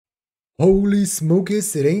Holy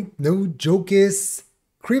smokus, it ain't no jokes.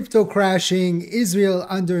 Crypto crashing, Israel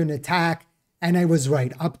under an attack, and I was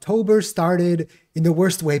right. October started in the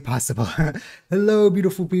worst way possible. Hello,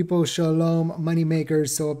 beautiful people. Shalom, moneymakers.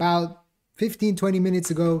 So about 15-20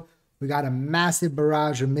 minutes ago, we got a massive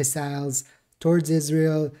barrage of missiles towards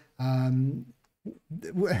Israel. The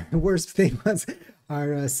worst thing was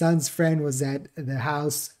our son's friend was at the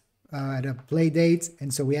house at a play date,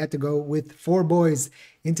 and so we had to go with 4 boys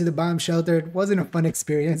into the bomb shelter. It wasn't a fun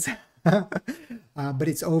experience. But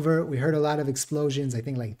it's over. We heard a lot of explosions, I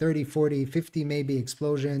think like 30, 40, 50 maybe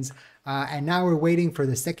explosions. And now we're waiting for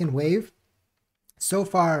the second wave. So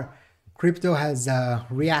far, crypto has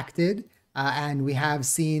reacted, and we have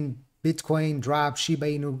seen Bitcoin drop, Shiba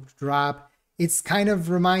Inu drop. It's kind of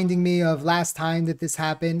reminding me of last time that this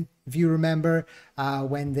happened. If you remember,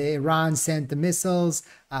 when the Iran sent the missiles,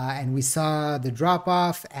 and we saw the drop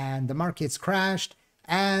off and the markets crashed.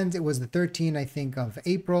 And it was the 13th, I think, of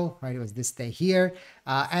April, right? It was this day here.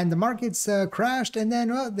 And the markets crashed, and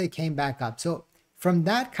then, well, they came back up. So from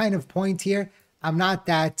that kind of point here, I'm not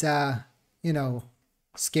that,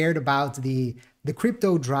 scared about the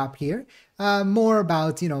crypto drop here. More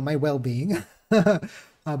about, my well-being.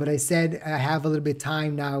 But I said I have a little bit of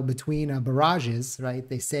time now between barrages, right?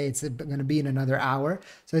 They say it's going to be in another hour.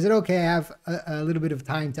 So I said, okay, I have a little bit of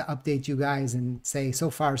time to update you guys and say so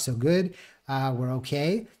far so good. We're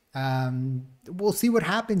okay. We'll see what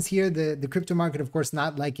happens here. The crypto market, of course,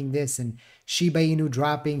 not liking this, and Shiba Inu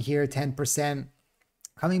dropping here 10%,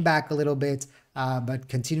 coming back a little bit, but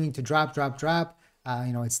continuing to drop.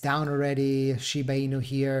 It's down already. Shiba Inu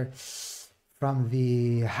here from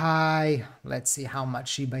the high. Let's see how much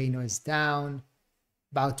Shiba Inu is down.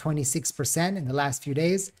 About 26% in the last few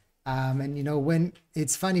days. When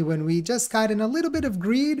it's funny, when we just got in a little bit of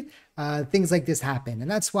greed, things like this happen.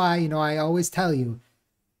 And that's why, I always tell you,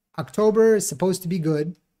 October is supposed to be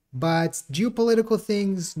good, but geopolitical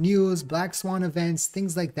things, news, black swan events,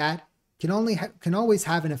 things like that can always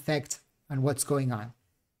have an effect on what's going on.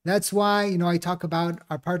 That's why, I talk about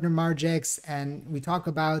our partner Margex, and we talk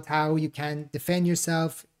about how you can defend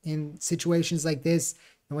yourself in situations like this.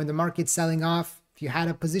 And when the market's selling off, if you had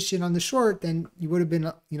a position on the short, then you would have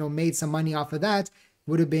been, made some money off of that.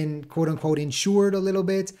 Would have been quote unquote insured a little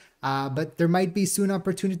bit. But there might be soon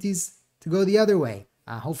opportunities to go the other way.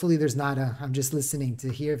 Hopefully there's not I'm just listening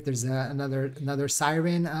to hear if there's another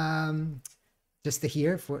siren, just to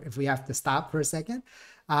hear if we have to stop for a second.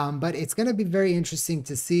 But it's going to be very interesting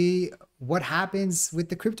to see what happens with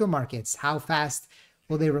the crypto markets. How fast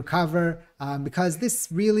will they recover? Because this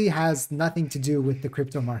really has nothing to do with the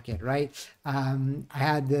crypto market, right?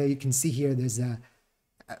 You can see here,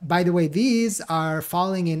 by the way, these are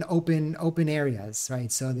falling in open areas,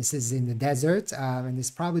 right? So this is in the desert, and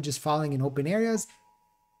it's probably just falling in open areas.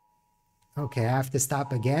 Okay, I have to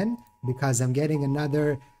stop again because I'm getting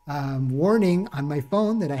another warning on my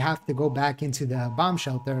phone that I have to go back into the bomb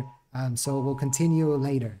shelter. So we'll continue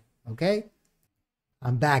later. Okay,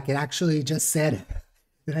 I'm back. It actually just said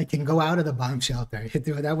that I can go out of the bomb shelter.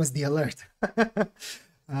 That was the alert.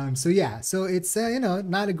 So it's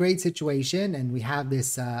not a great situation, and we have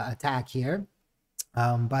this attack here.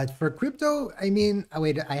 But for crypto,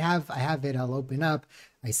 wait, I have it. I'll open up.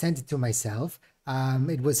 I sent it to myself.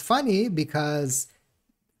 It was funny because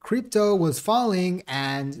crypto was falling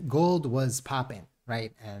and gold was popping,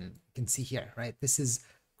 right? And you can see here, right?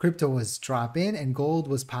 Crypto was dropping and gold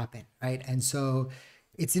was popping, right? And so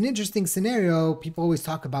it's an interesting scenario. People always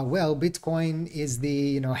talk about, well, Bitcoin is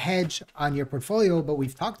the, hedge on your portfolio, but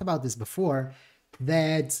we've talked about this before,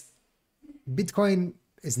 that Bitcoin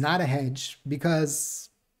is not a hedge because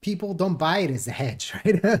people don't buy it as a hedge,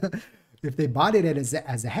 right? If they bought it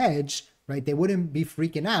as a hedge, right, they wouldn't be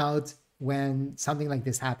freaking out when something like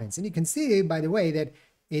this happens. And you can see, by the way, that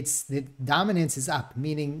the dominance is up,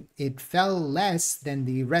 meaning it fell less than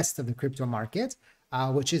the rest of the crypto market,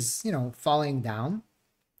 which is, falling down,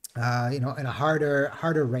 at a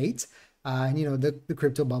harder rate. And, the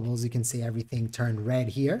crypto bubbles, you can see everything turned red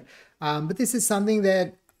here. But this is something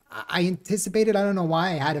that I anticipated. I don't know why.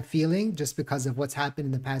 I had a feeling, just because of what's happened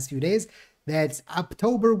in the past few days, that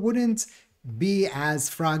October wouldn't be as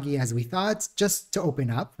froggy as we thought, just to open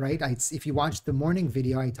up, right? If you watched the morning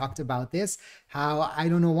video, I talked about this, how I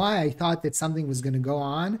don't know why I thought that something was going to go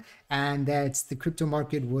on and that the crypto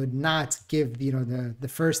market would not give, the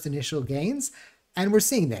first initial gains. And we're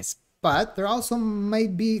seeing this, but there also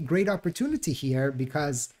might be great opportunity here,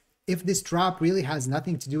 because if this drop really has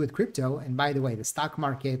nothing to do with crypto, and by the way, the stock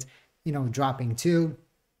market, dropping too,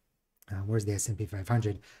 where's the S&P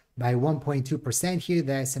 500? By 1.2% here,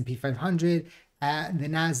 the S&P 500, the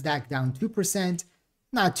NASDAQ down 2%.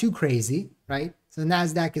 not too crazy, right? So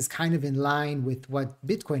NASDAQ is kind of in line with what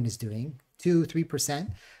Bitcoin is doing,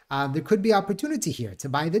 2-3%. There could be opportunity here to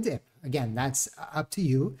buy the dip. Again, that's up to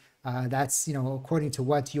you. That's, according to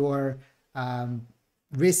what your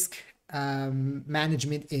risk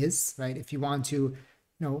management is, right? If you want to,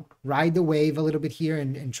 ride the wave a little bit here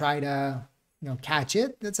and try to, catch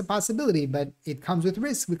it, that's a possibility, but it comes with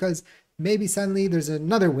risk because maybe suddenly there's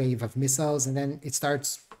another wave of missiles and then it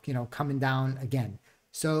starts, coming down again.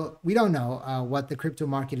 So we don't know what the crypto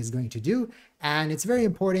market is going to do. And it's very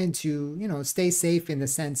important to, stay safe in the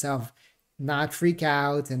sense of not freak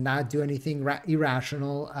out and not do anything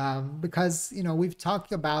irrational because, we've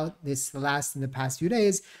talked about this in the past few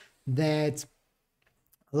days that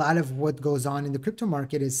a lot of what goes on in the crypto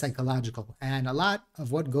market is psychological. And a lot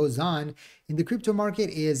of what goes on in the crypto market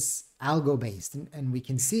is algo based. And we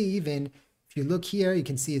can see, even if you look here, you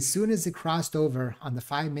can see as soon as it crossed over on the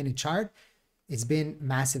 5-minute chart, it's been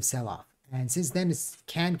massive sell-off. And since then, it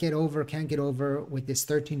can't get over with this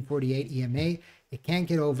 1348 EMA. It can't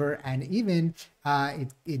get over. And even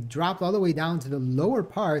it dropped all the way down to the lower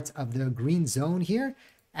part of the green zone here.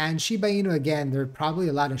 And Shiba Inu, again, there are probably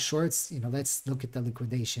a lot of shorts. Let's look at the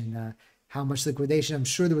liquidation. How much liquidation? I'm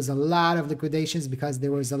sure there was a lot of liquidations because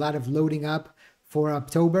there was a lot of loading up for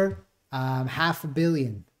October. $500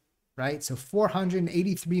 million, right? So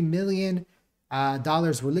 $483 million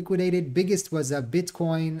were liquidated. Biggest was a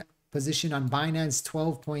Bitcoin position on Binance,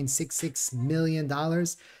 $12.66 million.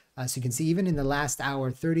 So you can see even in the last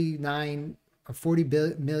hour, 39 or 40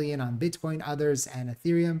 million on Bitcoin, others, and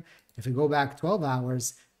Ethereum. If we go back 12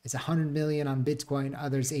 hours, it's 100 million on Bitcoin,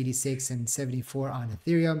 others 86 and 74 on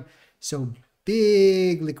Ethereum. So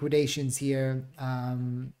big liquidations here.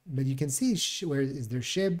 But you can see, where is there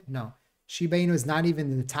SHIB? No. Shiba Inu is not even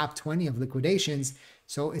in the top 20 of liquidations.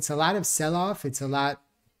 So it's a lot of sell-off. It's a lot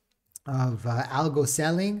of algo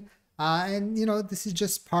selling. And, this is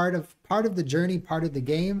just part of the journey, part of the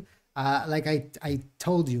game. Like I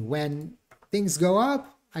told you, when things go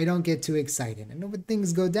up, I don't get too excited. And when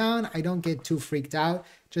things go down, I don't get too freaked out,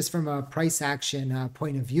 just from a price action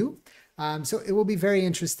point of view. So it will be very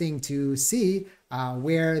interesting to see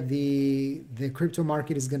where the crypto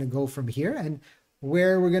market is going to go from here, and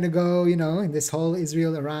where we're going to go, in this whole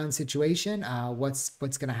Israel-Iran situation. What's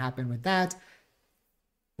going to happen with that?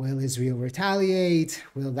 Will Israel retaliate?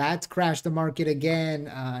 Will that crash the market again?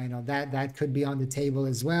 That could be on the table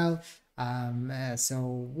as well.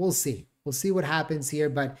 So we'll see. We'll see what happens here,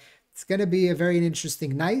 but it's going to be a very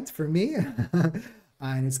interesting night for me.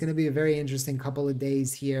 And it's going to be a very interesting couple of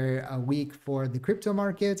days here, a week for the crypto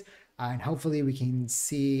market. And hopefully we can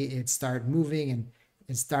see it start moving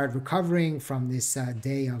and start recovering from this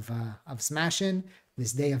day of smashing,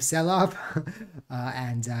 this day of sell-off.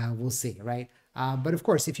 And we'll see, right? But of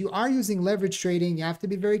course, if you are using leverage trading, you have to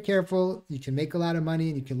be very careful. You can make a lot of money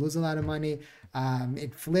and you can lose a lot of money.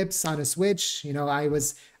 It flips on a switch. I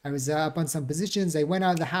was up on some positions. I went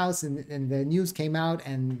out of the house and the news came out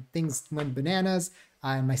and things went bananas.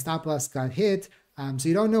 And my stop loss got hit. So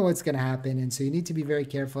you don't know what's going to happen. And so you need to be very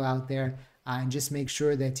careful out there and just make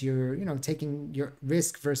sure that you're, taking your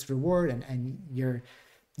risk versus reward and you're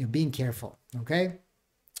being careful. Okay.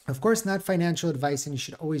 Of course, not financial advice, and you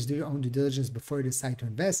should always do your own due diligence before you decide to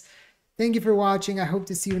invest. Thank you for watching. I hope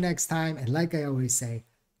to see you next time. And like I always say,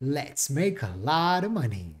 let's make a lot of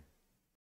money.